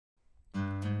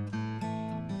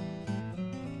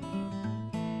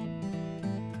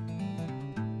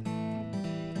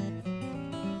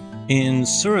In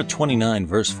Surah 29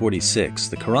 verse 46,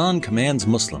 the Quran commands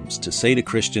Muslims to say to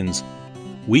Christians,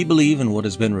 "We believe in what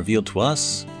has been revealed to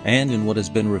us and in what has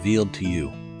been revealed to you.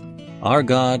 Our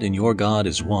God and your God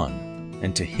is one,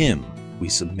 and to Him we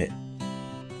submit."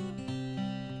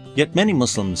 Yet many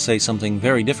Muslims say something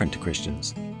very different to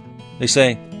Christians. They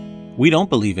say, "We don't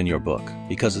believe in your book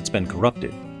because it's been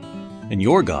corrupted, and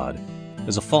your God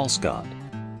is a false God."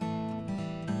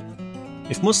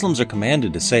 If Muslims are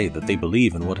commanded to say that they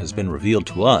believe in what has been revealed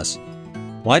to us,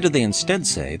 why do they instead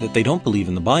say that they don't believe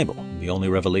in the Bible, the only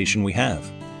revelation we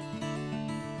have?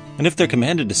 And if they're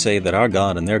commanded to say that our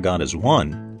God and their God is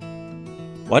one,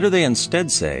 why do they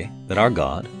instead say that our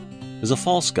God is a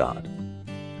false God?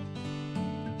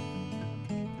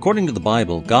 According to the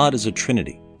Bible, God is a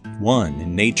Trinity, one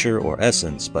in nature or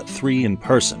essence, but three in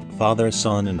person, Father,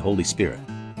 Son, and Holy Spirit.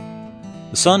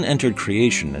 The Son entered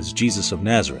creation as Jesus of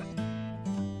Nazareth.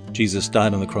 Jesus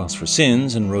died on the cross for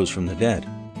sins and rose from the dead.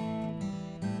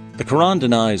 The Quran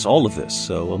denies all of this,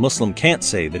 so a Muslim can't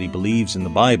say that he believes in the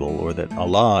Bible or that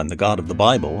Allah and the God of the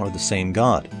Bible are the same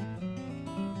God.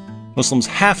 Muslims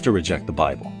have to reject the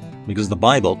Bible because the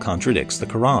Bible contradicts the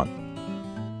Quran.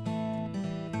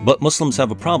 But Muslims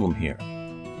have a problem here.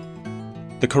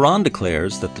 The Quran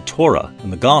declares that the Torah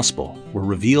and the Gospel were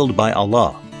revealed by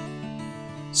Allah.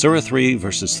 Surah 3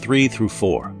 verses 3 through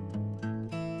 4.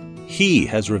 He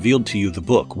has revealed to you the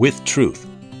book with truth,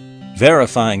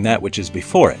 verifying that which is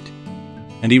before it.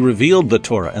 And He revealed the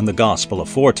Torah and the Gospel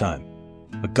aforetime,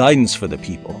 a guidance for the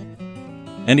people.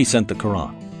 And He sent the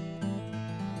Quran.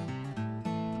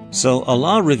 So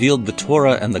Allah revealed the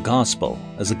Torah and the Gospel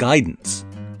as a guidance.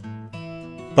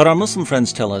 But our Muslim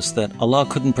friends tell us that Allah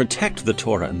couldn't protect the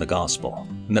Torah and the Gospel,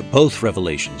 and that both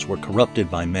revelations were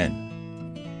corrupted by men.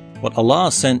 What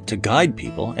Allah sent to guide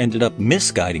people ended up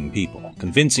misguiding people,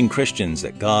 convincing Christians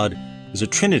that God is a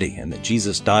Trinity and that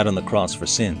Jesus died on the cross for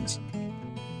sins.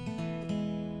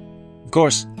 Of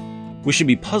course, we should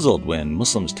be puzzled when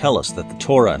Muslims tell us that the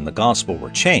Torah and the Gospel were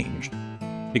changed,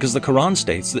 because the Quran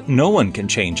states that no one can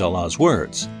change Allah's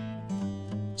words.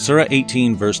 Surah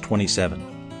 18 verse 27.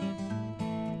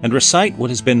 And recite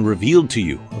what has been revealed to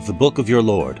you of the book of your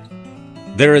Lord.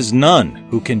 There is none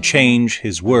who can change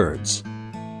His words,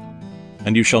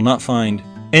 and you shall not find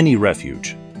any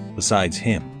refuge besides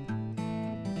Him.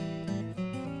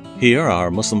 Here, our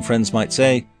Muslim friends might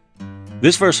say,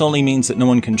 this verse only means that no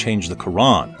one can change the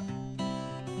Quran.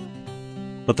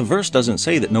 But the verse doesn't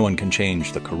say that no one can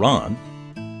change the Quran.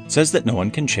 It says that no one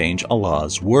can change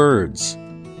Allah's words.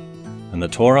 And the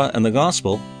Torah and the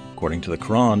Gospel, according to the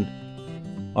Quran,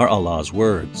 are Allah's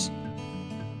words.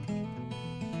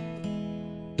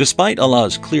 Despite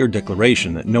Allah's clear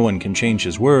declaration that no one can change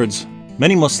His words,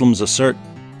 many Muslims assert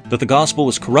that the Gospel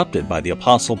was corrupted by the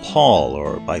Apostle Paul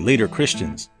or by later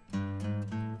Christians.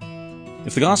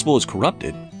 If the Gospel is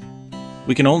corrupted,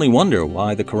 we can only wonder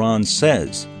why the Quran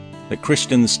says that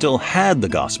Christians still had the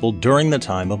Gospel during the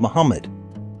time of Muhammad.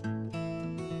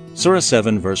 Surah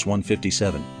 7 verse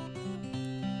 157.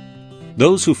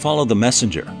 Those who follow the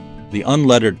messenger, the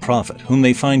unlettered prophet, whom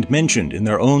they find mentioned in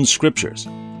their own scriptures,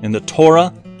 in the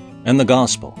Torah and the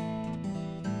Gospel,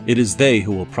 it is they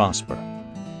who will prosper.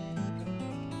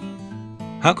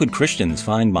 How could Christians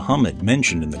find Muhammad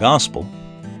mentioned in the Gospel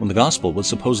when the Gospel was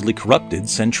supposedly corrupted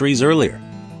centuries earlier?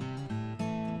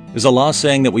 Is Allah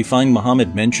saying that we find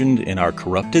Muhammad mentioned in our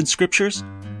corrupted scriptures?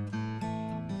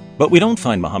 But we don't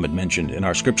find Muhammad mentioned in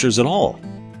our scriptures at all,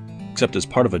 except as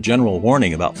part of a general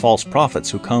warning about false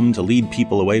prophets who come to lead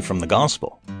people away from the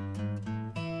Gospel.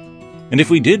 And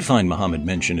if we did find Muhammad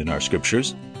mentioned in our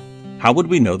scriptures, how would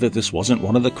we know that this wasn't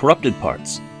one of the corrupted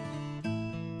parts?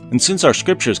 And since our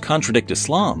scriptures contradict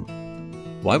Islam,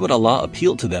 why would Allah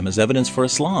appeal to them as evidence for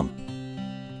Islam?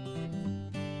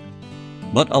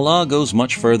 But Allah goes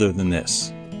much further than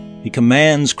this. He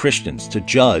commands Christians to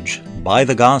judge by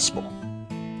the Gospel.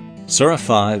 Surah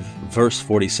 5, verse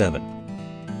 47.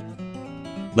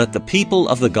 Let the people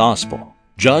of the Gospel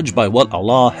judge by what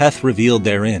Allah hath revealed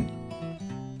therein.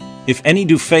 If any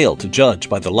do fail to judge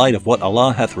by the light of what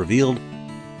Allah hath revealed,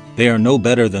 they are no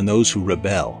better than those who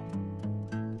rebel.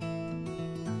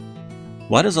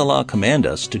 Why does Allah command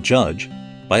us to judge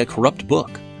by a corrupt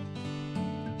book?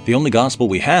 The only gospel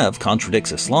we have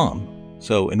contradicts Islam,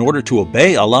 so in order to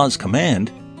obey Allah's command,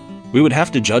 we would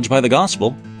have to judge by the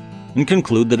gospel and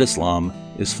conclude that Islam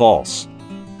is false.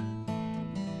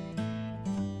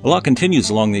 Allah continues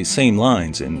along these same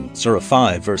lines in Surah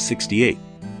 5, verse 68.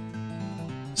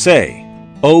 Say,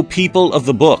 O people of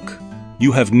the book,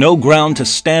 you have no ground to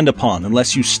stand upon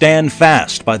unless you stand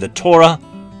fast by the Torah,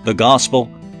 the Gospel,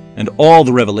 and all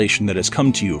the revelation that has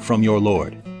come to you from your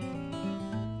Lord.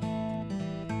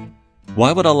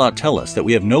 Why would Allah tell us that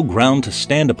we have no ground to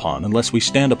stand upon unless we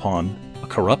stand upon a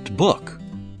corrupt book?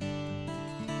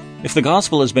 If the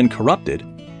gospel has been corrupted,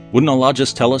 wouldn't Allah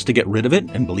just tell us to get rid of it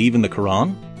and believe in the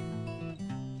Quran?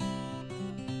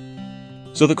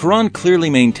 So the Quran clearly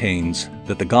maintains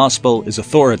that the gospel is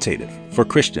authoritative for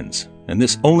Christians, and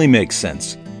this only makes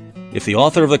sense if the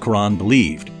author of the Quran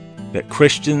believed that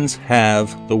Christians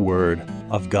have the Word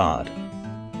of God.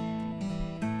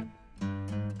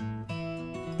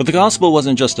 But the gospel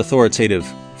wasn't just authoritative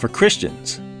for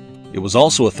Christians, it was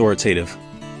also authoritative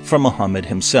for Muhammad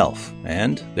himself,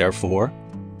 and, therefore,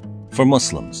 for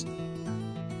Muslims.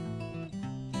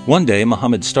 One day,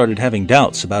 Muhammad started having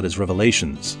doubts about his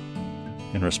revelations.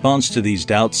 In response to these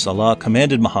doubts, Allah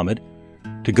commanded Muhammad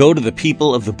to go to the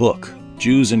people of the book,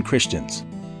 Jews and Christians,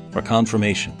 for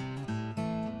confirmation.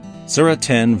 Surah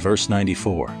 10, verse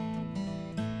 94.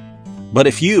 But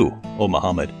if you, O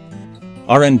Muhammad,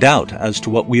 are in doubt as to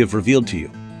what we have revealed to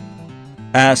you,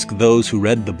 ask those who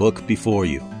read the book before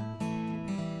you.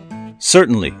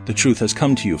 Certainly the truth has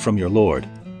come to you from your Lord,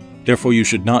 therefore you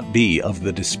should not be of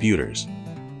the disputers.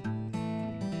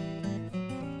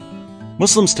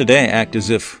 Muslims today act as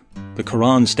if the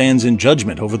Quran stands in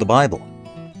judgment over the Bible.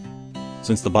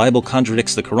 Since the Bible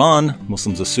contradicts the Quran,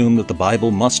 Muslims assume that the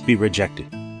Bible must be rejected.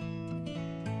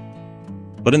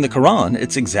 But in the Quran,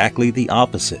 it's exactly the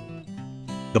opposite.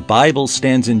 The Bible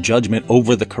stands in judgment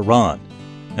over the Quran,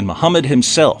 and Muhammad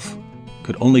himself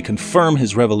could only confirm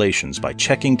his revelations by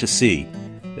checking to see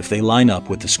if they line up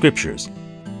with the scriptures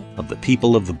of the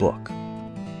people of the book.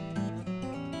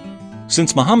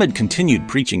 Since Muhammad continued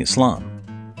preaching Islam,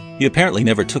 he apparently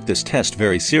never took this test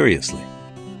very seriously.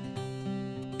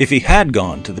 If he had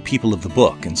gone to the people of the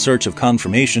book in search of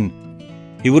confirmation,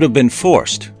 he would have been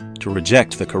forced to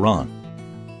reject the Quran,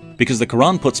 because the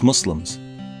Quran puts Muslims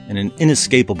in an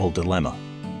inescapable dilemma.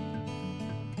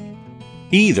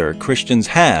 Either Christians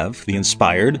have the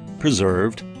inspired,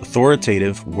 preserved,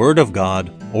 authoritative Word of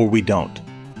God, or we don't.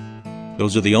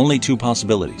 Those are the only two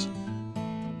possibilities.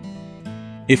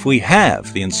 If we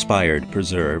have the inspired,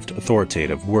 preserved,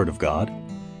 authoritative Word of God,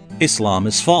 Islam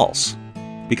is false,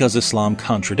 because Islam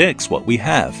contradicts what we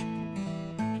have.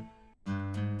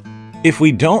 If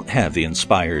we don't have the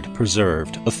inspired,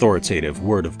 preserved, authoritative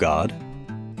Word of God,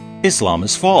 Islam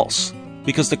is false,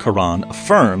 because the Quran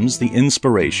affirms the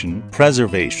inspiration,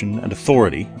 preservation, and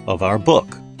authority of our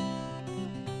book.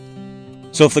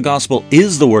 So if the gospel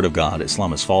is the Word of God,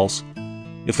 Islam is false.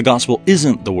 If the gospel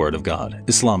isn't the Word of God,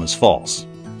 Islam is false.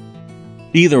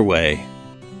 Either way,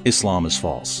 Islam is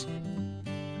false.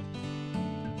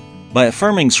 By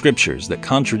affirming scriptures that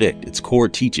contradict its core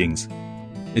teachings,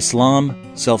 Islam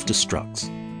self-destructs.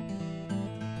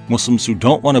 Muslims who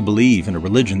don't want to believe in a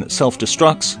religion that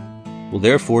self-destructs will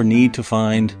therefore need to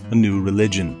find a new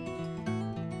religion.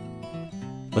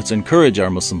 Let's encourage our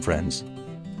Muslim friends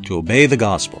to obey the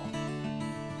gospel,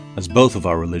 as both of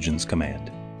our religions command.